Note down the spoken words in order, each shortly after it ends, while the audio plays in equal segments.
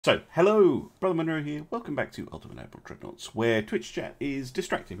So, hello, Brother Monroe here. Welcome back to Ultimate Admiral Dreadnoughts, where Twitch chat is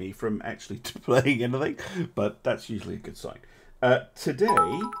distracting me from actually playing anything, but that's usually a good sign.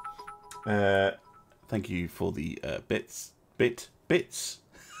 Today, thank you for the bits.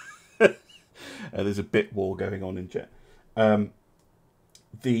 There's a bit war going on in chat. We're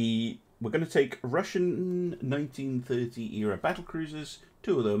going to take Russian 1930 era battlecruisers,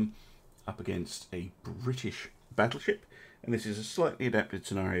 two of them, up against a British battleship. And this is a slightly adapted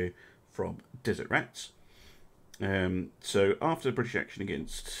scenario from Desert Rats. So after British action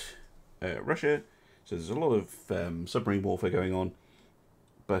against Russia, so there's a lot of submarine warfare going on,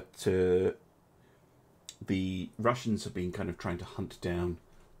 but the Russians have been kind of trying to hunt down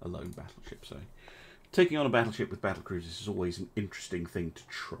a lone battleship. So taking on a battleship with battlecruisers is always an interesting thing to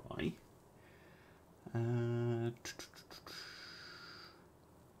try.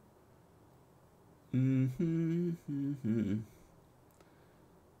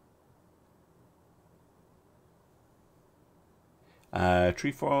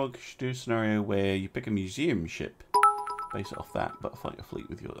 Treefrog should do a scenario where you pick a museum ship, base it off that, but fight a fleet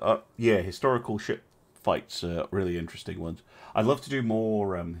with your... yeah, historical ship fights are really interesting ones. I'd love to do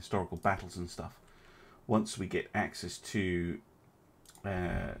more historical battles and stuff once we get access to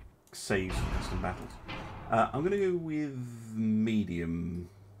saves for custom battles. I'm going to go with medium...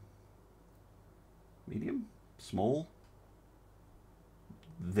 Medium? Small?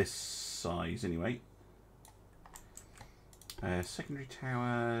 This size, anyway. Secondary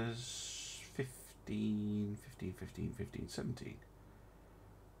towers... 15, 17.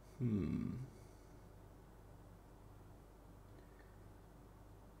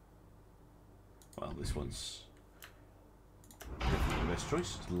 Well, this one's definitely the best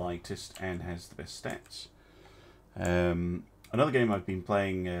choice. It's lightest and has the best stats. Another game I've been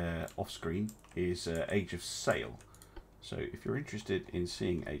playing off-screen is Age of Sail. So if you're interested in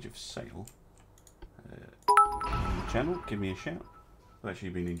seeing Age of Sail on the channel, give me a shout. I've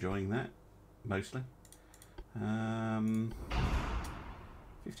actually been enjoying that, mostly.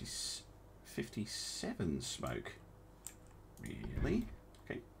 57 smoke. Really?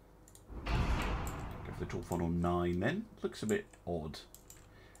 Okay. Go for the tall funnel 9 then. Looks a bit odd.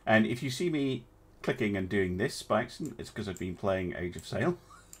 And if you see me clicking and doing this by accident, it's because I've been playing Age of Sail,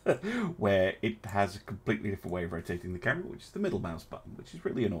 where it has a completely different way of rotating the camera, which is the middle mouse button, which is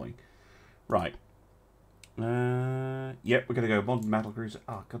really annoying. Right. Yep, we're going to go modern battlecruiser.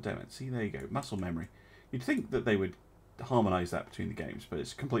 Oh, god damn it. See, there you go. Muscle memory. You'd think that they would harmonise that between the games, but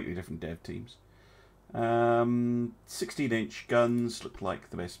it's completely different dev teams. 16-inch guns look like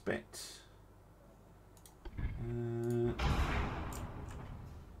the best bet.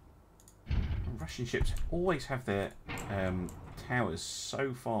 Russian ships always have their towers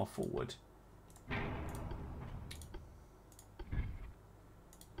so far forward.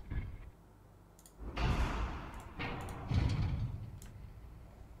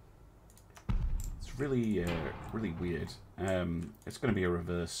 It's really, really weird. It's going to be a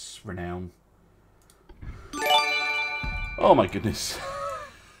reverse renown. Oh my goodness.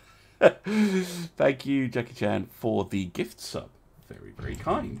 Thank you, Jackie Chan, for the gift sub. Very, very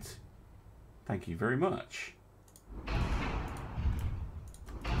kind. Thank you very much.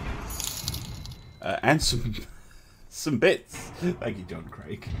 And some bits. Thank you, John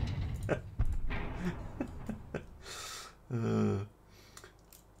Craig.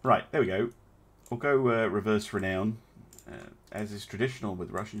 Right, there we go. We'll go reverse renown. As is traditional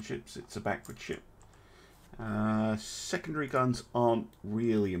with Russian ships, it's a backward ship. Secondary guns aren't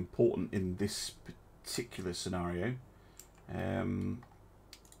really important in this particular scenario. I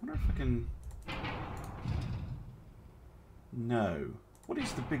wonder if I can... No. What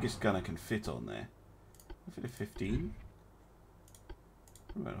is the biggest gun I can fit on there? I fit a 15.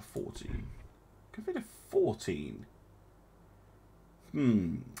 What about a 14? I can fit a 14.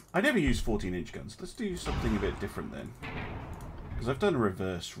 I never use 14-inch guns. Let's do something a bit different then. Because I've done a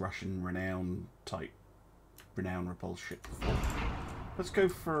reverse Russian renown type renown repulse ship before. Let's go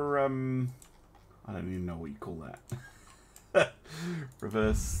for I don't even know what you call that.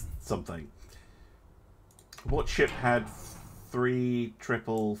 Reverse something. What ship had 3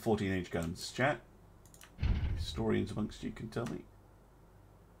 triple 14-inch guns? Chat? Historians amongst you can tell me.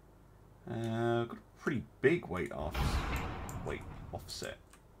 Got a pretty big weight offset.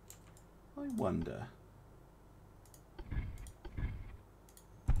 I wonder.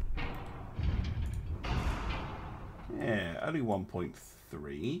 Yeah, only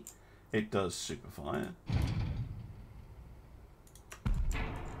 1.3. It does superfire.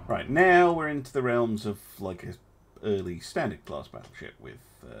 Right, now we're into the realms of like an early standard class battleship with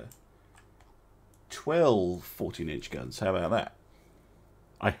 12 14-inch guns. How about that?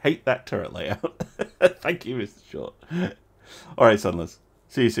 I hate that turret layout. Thank you, Mr. Short. Alright, Sunless.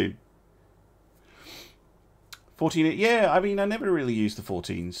 See you soon. 14... Yeah, I mean, I never really used the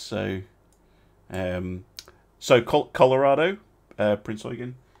 14s, so... Colorado, Prince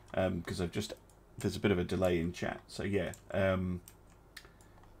Eugen, because I've just... There's a bit of a delay in chat, so yeah.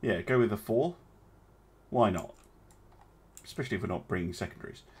 Yeah, go with a 4. Why not? Especially if we're not bringing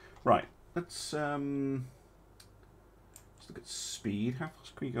secondaries. Right, let's look at speed. How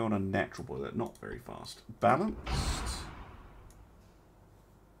fast can we go on a natural boiler? Not very fast. Balanced.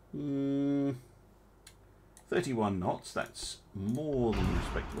 31 knots. That's more than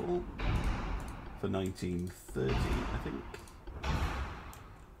respectable for 1930, I think.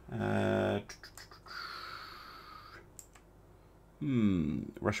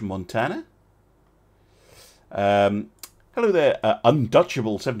 Russian Montana. Hello there,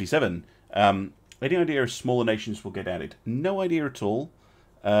 Undutchable77. Any idea if smaller nations will get added? No idea at all.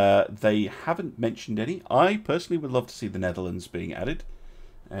 They haven't mentioned any. I personally would love to see the Netherlands being added.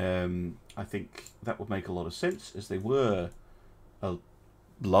 I think that would make a lot of sense, as they were a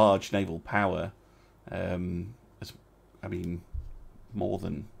large naval power. I mean, more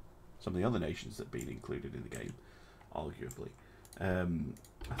than some of the other nations that have been included in the game, arguably. I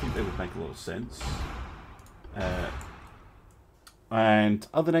think they would make a lot of sense. And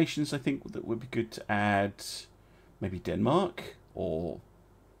other nations, I think, that would be good to add, maybe Denmark or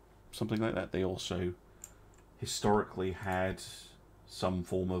something like that. They also historically had some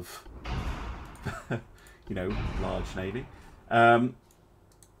form of, you know, large navy. I'm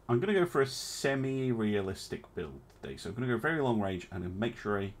going to go for a semi-realistic build today. So I'm going to go very long range and make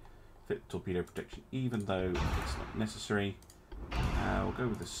sure I fit torpedo protection, even though it's not necessary. We'll go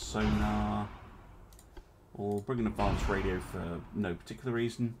with the sonar. Or bring an advanced radio for no particular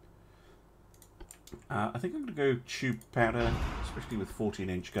reason. I think I'm going to go tube powder, especially with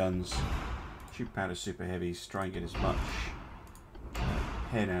 14-inch guns. Tube powder super heavies, try and get as much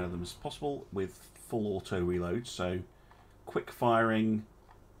pen out of them as possible with full auto reload. So quick firing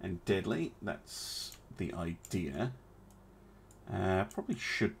and deadly, that's the idea. Probably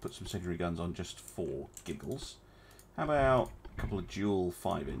should put some secondary guns on just for giggles. How about a couple of dual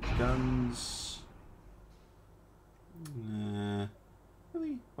 5-inch guns?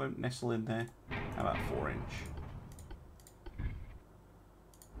 Really won't nestle in there. How about 4-inch?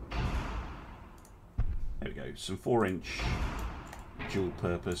 There we go. Some 4-inch dual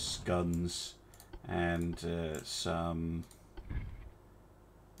purpose guns and some...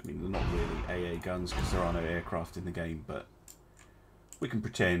 I mean, they're not really AA guns because there are no aircraft in the game, but we can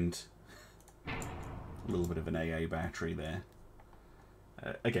pretend a little bit of an AA battery there.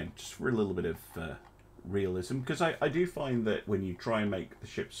 Again, just for a little bit of realism, because I do find that when you try and make the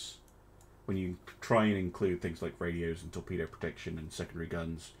ships, when you try and include things like radios and torpedo protection and secondary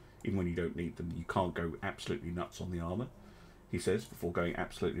guns, even when you don't need them, you can't go absolutely nuts on the armour, he says, before going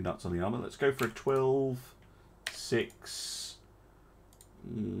absolutely nuts on the armour. Let's go for a 12, 6,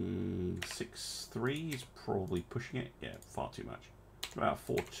 6-3 is probably pushing it. Yeah, far too much. About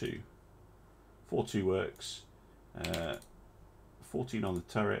 4-2. 4-2 works. 14 on the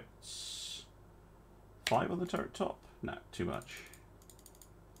turrets. 5 on the turret top? No, too much.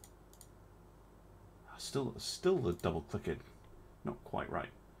 Still the double clicking. Not quite right.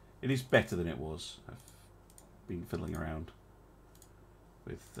 It is better than it was. I've been fiddling around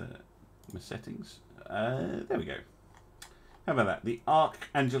with my settings. There we go. How about that? The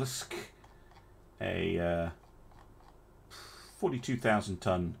Archangelisk, a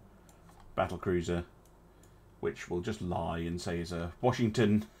 42,000-ton battle cruiser, which will just lie and say is a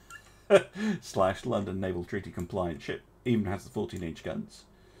Washington / London Naval Treaty compliant ship. Even has the 14-inch guns.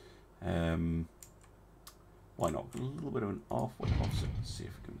 Why not? A little bit of an offset. Let's see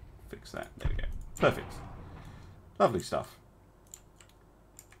if we can fix that. There we go. Perfect. Lovely stuff.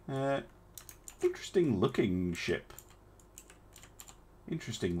 Interesting looking ship.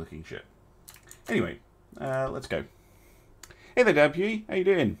 Interesting looking ship. Anyway, let's go. Hey there, Tuppy. How you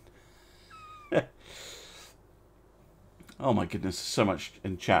doing? Oh my goodness, so much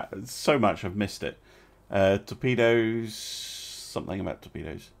in chat. So much, I've missed it. Torpedoes. Something about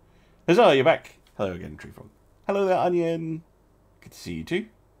torpedoes. Huzzah, you're back. Hello again, Treefrog. Hello there, Onion. Good to see you too.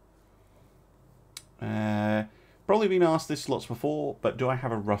 Probably been asked this lots before, but do I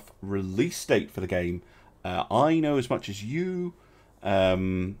have a rough release date for the game? I know as much as you.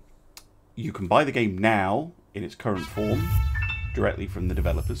 You can buy the game now in its current form directly from the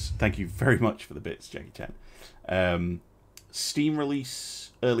developers. Thank you very much for the bits, Jackie Chan. Steam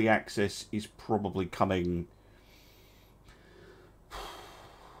release early access is probably coming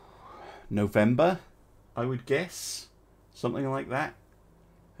November, I would guess. Something like that.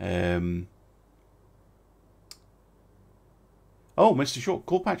 Oh, Mr. Short,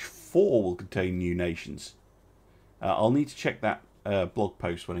 Core Patch 4 will contain new nations. I'll need to check that blog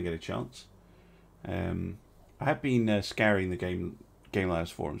post when I get a chance. I have been scouring the Game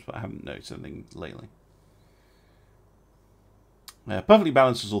Labs forums, but I haven't noticed anything lately. Perfectly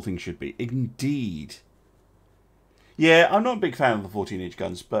balanced as all things should be. Indeed. Yeah, I'm not a big fan of the 14-inch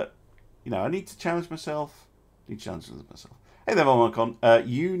guns, but, you know, I need to challenge myself. Hey there, Volmacon.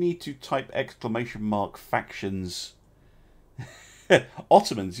 You need to type ! Factions.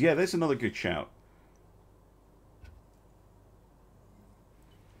 Ottomans. Yeah, there's another good shout.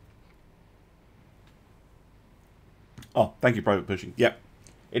 Oh, thank you, Private Pushing. Yep.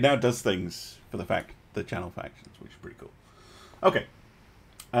 It now does things for the channel factions, which is pretty cool. Okay.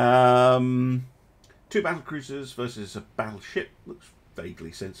 2 battle cruisers versus a battleship. Looks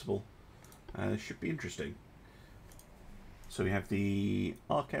vaguely sensible. Should be interesting. So we have the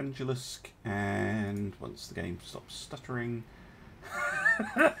Archangelisk, and once the game stops stuttering,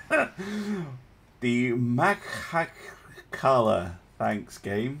 the Makhakala. Thanks,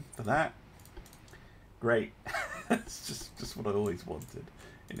 game, for that. Great. It's just what I always wanted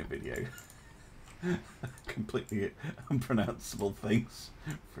in a video. Completely unpronounceable things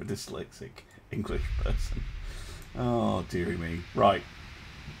for a dyslexic English person. Oh, dearie me. Right.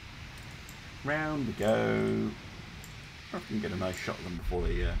 Round we go. I can get a nice shot of them before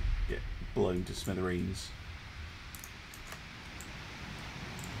they get blown to smithereens.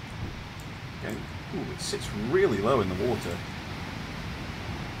 Okay. Ooh, it sits really low in the water.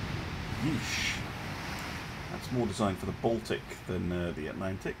 Yeesh. That's more designed for the Baltic than the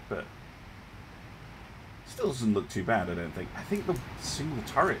Atlantic, but still doesn't look too bad, I don't think. I think the single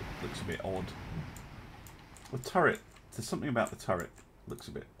turret looks a bit odd. The turret, there's something about the turret looks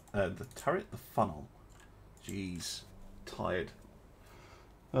a bit... the turret? The funnel. Jeez. Tired.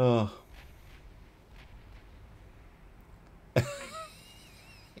 Oh.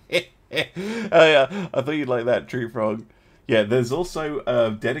 Oh yeah, I thought you'd like that, Treefrog. Yeah, there's also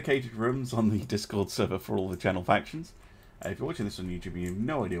dedicated rooms on the Discord server for all the channel factions. If you're watching this on YouTube and you have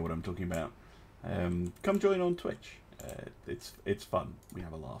no idea what I'm talking about, come join on Twitch. It's fun. We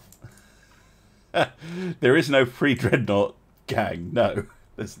have a laugh. There is no pre-Dreadnought gang. No,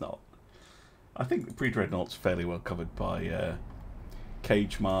 there's not. I think the pre-Dreadnought's fairly well covered by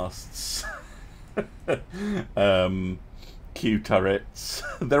cage masts, Q turrets.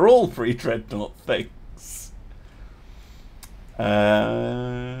 They're all pre-Dreadnought things.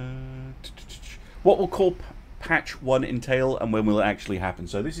 What will Core Patch 1 entail, and when will it actually happen?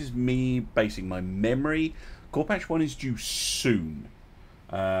 So this is me basing my memory. Core Patch 1 is due soon.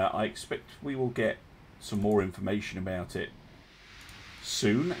 I expect we will get some more information about it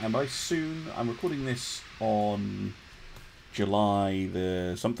soon, and by soon, I'm recording this on July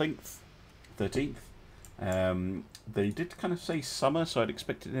the something, 13th. They did kind of say summer, so I'd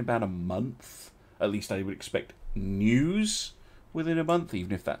expect it in about a month. At least I would expect news within a month,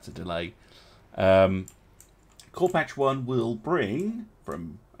 even if that's a delay. Core Patch 1 will bring,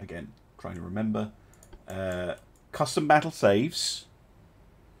 from, again, trying to remember, custom battle saves,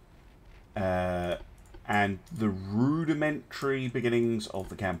 and the rudimentary beginnings of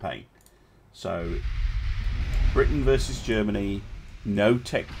the campaign. So, Britain versus Germany, no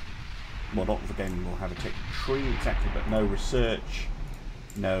tech, well, not the game will have a tech tree exactly, but no research,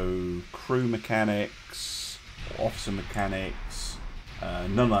 no crew mechanics, or officer mechanics,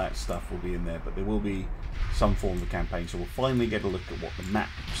 none of that stuff will be in there, but there will be some form of a campaign, so we'll finally get a look at what the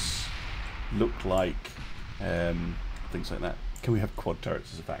maps look like, things like that. Can we have quad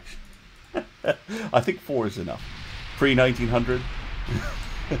turrets as a faction? I think 4 is enough. Pre-1900.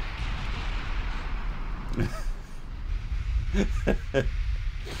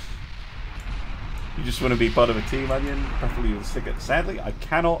 You just want to be part of a team, Onion? Preferably with a sticker. Sadly, I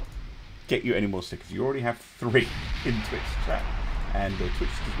cannot get you any more stickers. You already have 3 in Twitch chat, and Twitch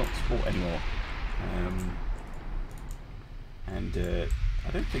does not support anymore. I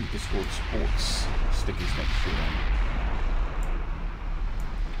don't think Discord supports stickers next year.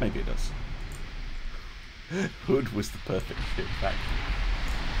 Maybe it does. Hood was the perfect ship faction.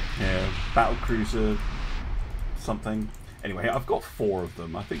 Yeah, battlecruiser, something. Anyway, I've got 4 of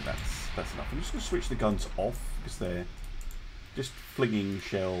them. I think that's enough. I'm just going to switch the guns off because they're just flinging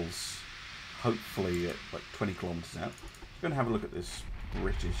shells, hopefully at like 20 kilometers out. I'm going to have a look at this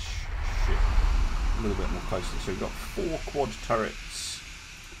British ship a little bit more closely. So we've got 4 quad turrets,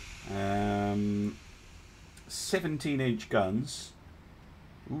 17-inch guns.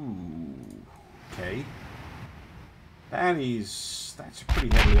 Ooh, okay. That's a pretty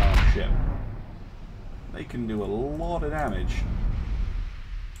heavily armed ship. They can do a lot of damage.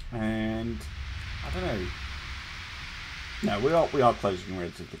 And I don't know. No, we are closing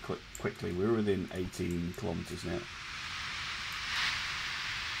relatively quickly. We're within 18 kilometres now.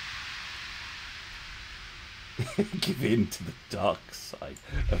 Give in to the dark side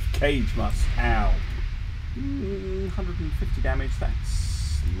of Cage Must. Ow. 150 damage.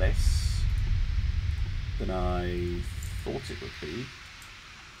 That's less than I thought it would be.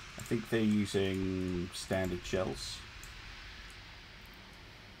 I think they're using standard shells.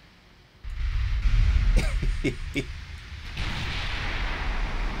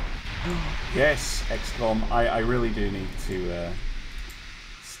 Yes, XCOM. I really do need to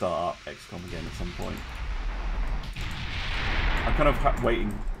start up XCOM again at some point. I'm kind of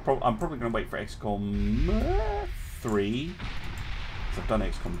waiting. I'm probably going to wait for XCOM 3. Because I've done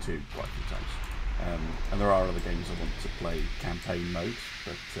XCOM 2 quite a few times. And there are other games I want to play campaign mode.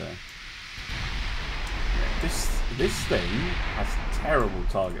 But yeah, this thing has terrible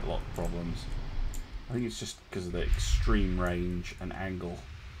target lock problems. I think it's just because of the extreme range and angle.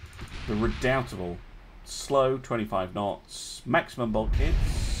 The redoubtable, slow, 25 knots, maximum bulk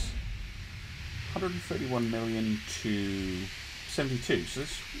hits, 131 million to 72, so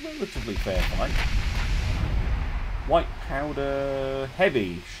it's relatively fair fight. White powder,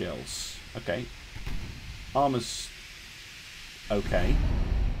 heavy shells, okay. Armor's okay.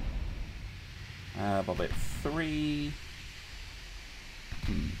 Bobbit 3.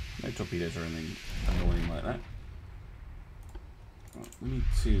 No torpedoes or anything annoying like that. We need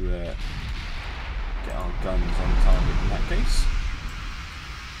to get our guns on target in that case.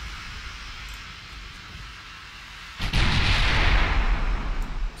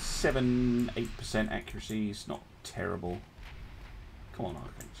 Seven, 8% accuracy is not terrible. Come on,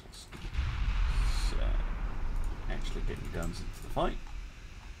 Archangels. Let's actually get your guns into the fight.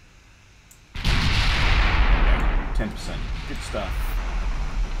 10%. Good stuff.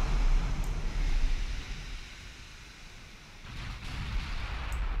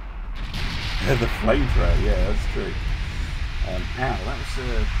 The flamethrower, yeah, that's true. Ow, that was a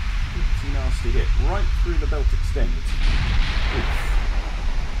pretty nasty hit. Right through the belt extended. Oof.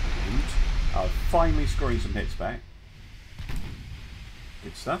 Finally scoring some hits back.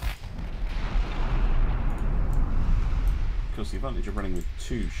 Good stuff. Of course, the advantage of running with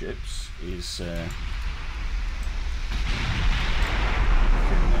 2 ships is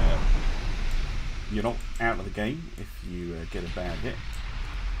you're not out of the game if you get a bad hit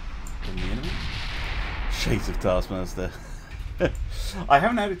from the enemy. Shades of Taskmaster. I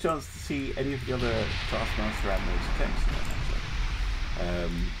haven't had a chance to see any of the other Taskmaster Admirals attempts yet, actually.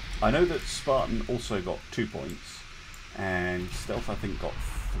 I know that Spartan also got 2 points, and Stealth I think got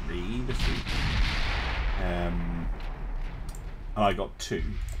 3 this week. And I got 2,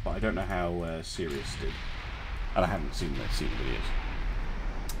 but I don't know how Sirius did. And I haven't seen the videos.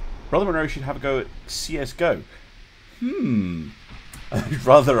 Brother Monroe should have a go at CSGO. I'd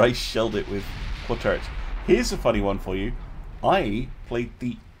rather I shelled it with quad turrets. Here's a funny one for you. I played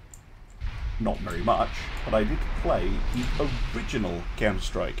the... not very much, but I did play the original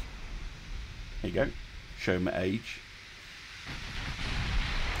Counter-Strike. There you go. Show my age.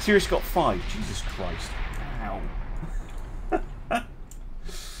 Sirius got 5. Jesus Christ. Ow.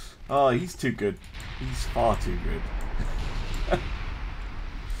 Oh, he's too good. He's far too good.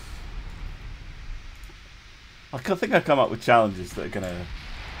 I think I come up with challenges that are going to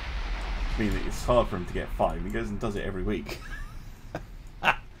mean that it's hard for him to get 5. He goes and does it every week.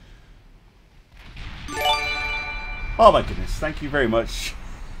 Oh my goodness, thank you very much,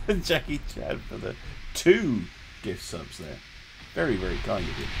 Jackie Chad, for the 2 gift subs there. Very, very kind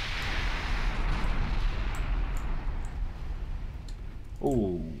of you.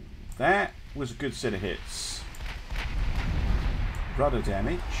 Oh, that was a good set of hits. Rudder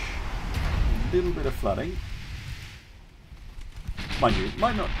damage, a little bit of flooding. Mind you, it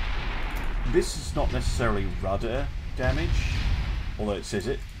might not. This is not necessarily rudder damage, although it says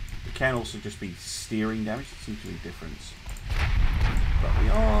it. It can also just be steering damage. There seems to be a difference. But we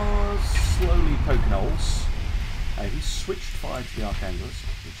are slowly poking holes. He's switched fire to the Archangels,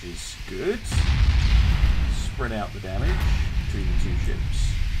 which is good. Spread out the damage between the 2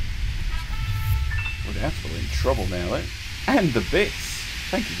 ships. We're definitely in trouble now, though. And the bits.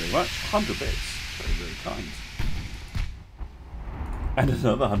 Thank you very much. 100 bits. Very, very kind. And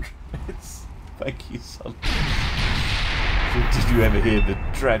another 100 bits. Thank you, Sunless. Did you ever hear the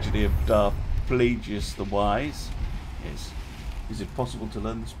tragedy of Darth Plagueis the Wise? Yes. Is it possible to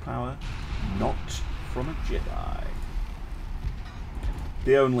learn this power? Not from a Jedi.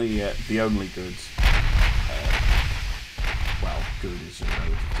 The only good, well, good is a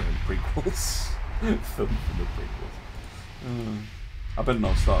relative term, prequels. Film from the prequels. I better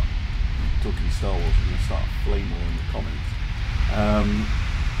not start talking Star Wars. I'm going to start a flame war in the comments.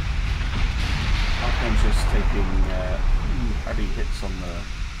 Archane's just taking heavy hits on the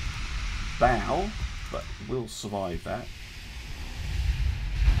bow, but will survive that.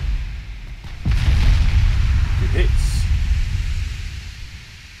 Good hits.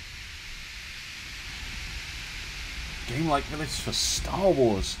 Game like this for Star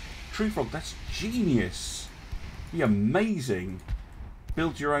Wars. Treefrog, that's genius. Be amazing.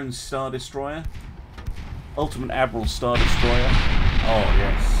 Build your own Star Destroyer. Ultimate Admiral Star Destroyer. Oh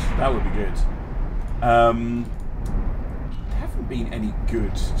yes, that would be good. There haven't been any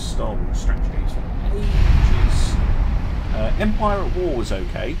good Star Wars strategy games for ages. Empire at War was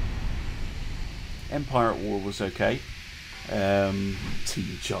okay. Empire at War was okay. Team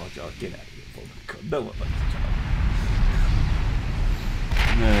Jar Jar, get out of here. No one likes Jar.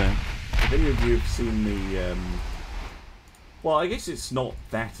 If any of you have seen the... well, I guess it's not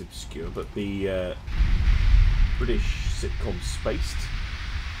that obscure, but the British sitcom Spaced.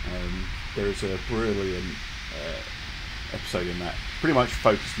 There is a brilliant episode in that, pretty much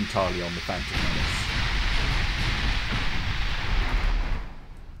focused entirely on the Phantom Menace.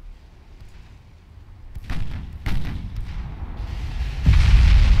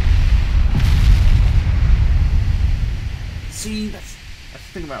 See, that's the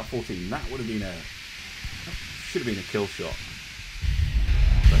thing about 14. That would have been should have been a kill shot.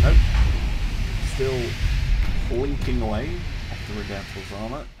 But nope. Still blinking away after Redoubtable's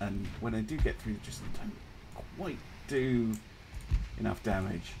armour, and when I do get through, just don't quite do enough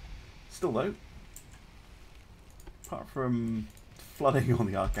damage. Still though, apart from flooding on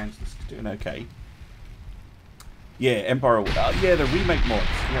the Archangel, it's doing okay. Yeah, Empire. Yeah, the remake mods.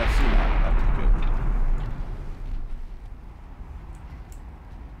 Yeah, I've seen that. That was good.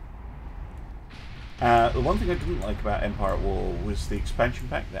 The one thing I didn't like about Empire at War was the expansion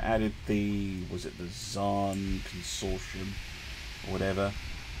pack that added the, was it the Zahn Consortium or whatever.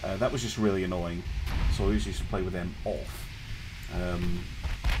 That was just really annoying, so I always used to play with them off. Oh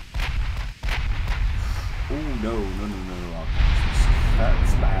no,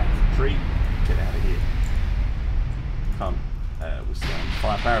 that's bad. Tree, get out of here. Can't withstand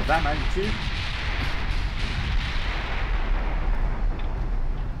firepower of that magnitude.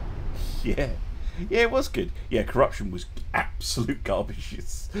 Yeah. Yeah, it was good. Yeah, corruption was absolute garbage.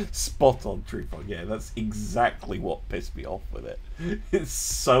 It's spot on, Treefrog. Yeah, that's exactly what pissed me off with it. It's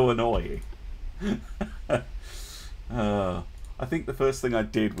so annoying. I think the first thing I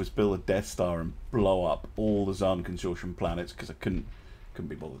did was build a Death Star and blow up all the Zahn Consortium planets because I couldn't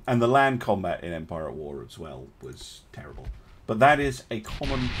be bothered. And the land combat in Empire at War as well was terrible. But that is a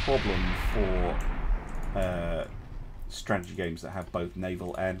common problem for strategy games that have both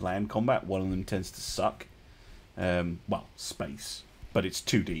naval and land combat. One of them tends to suck. Well, space, but it's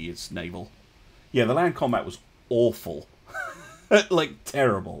 2D, it's naval. Yeah, the land combat was awful. Like,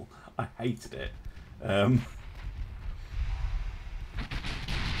 terrible. I hated it.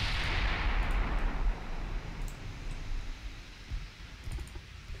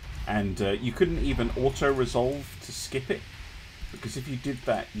 And you couldn't even auto-resolve to skip it. Because if you did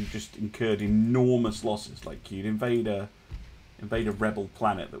that, you just incurred enormous losses. Like, you'd invade a rebel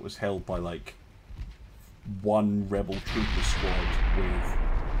planet that was held by, like, one rebel trooper squad with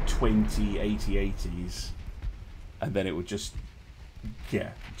 20 AT-ATs. And then it would just,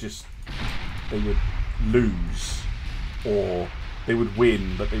 yeah, they would lose. Or they would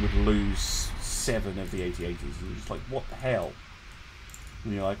win, but they would lose 7 of the AT-ATs. And you're just like, what the hell?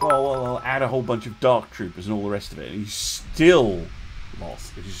 And you're like, oh, well, I'll add a whole bunch of Dark Troopers and all the rest of it. And you still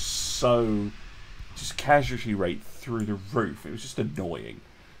lost. It was just casualty rate through the roof. It was just annoying.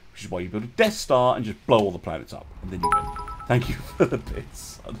 Which is why you build a Death Star and just blow all the planets up. And then you win. Thank you for the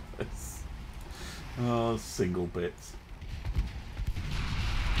bits, Sunless. Oh, single bits.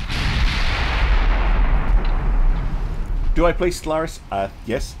 Do I play Stellaris?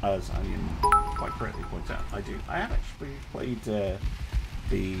 Yes, as Onion quite correctly points out, I do. I have actually played the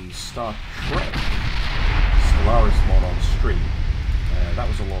Star Trek Stellaris mod on stream. That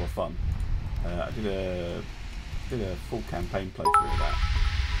was a lot of fun. I did a full campaign playthrough of that.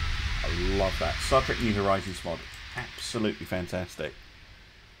 I love that. Star Trek New Horizons mod, absolutely fantastic.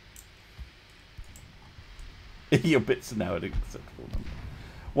 Your bits are now an acceptable number.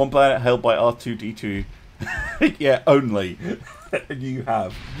 One planet held by R2-D2. Yeah, only. And you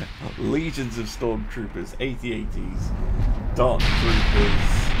have legions of stormtroopers, AT-ATs, Dark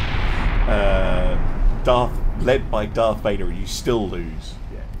Troopers, led by Darth Vader, and you still lose.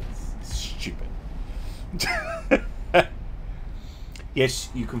 Yeah, it's stupid. Yes,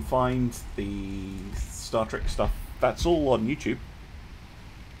 you can find the Star Trek stuff. That's all on YouTube.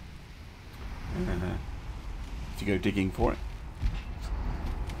 to go digging for it.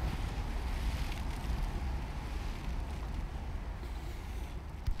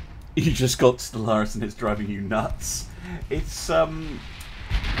 You just got Stellaris and it's driving you nuts. It's an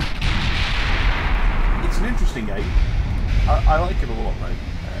interesting game. I like it a lot though.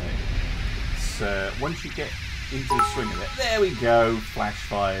 It's once you get into the swing of it. There we go, flash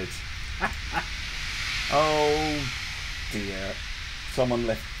fired. Oh dear. Someone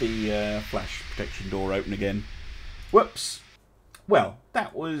left the flash protection door open again. Whoops. Well,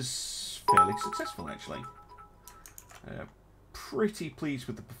 that was fairly successful actually. Pretty pleased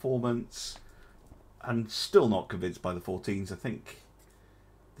with the performance. And still not convinced by the 14s. I think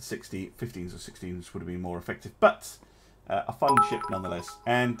the 15s or 16s would have been more effective. But a fun ship nonetheless.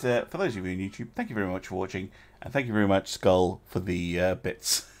 And for those of you on YouTube, thank you very much for watching. And thank you very much, Skull, for the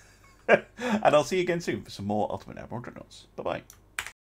bits. And I'll see you again soon for some more Ultimate Admiral Dreadnoughts. Bye-bye.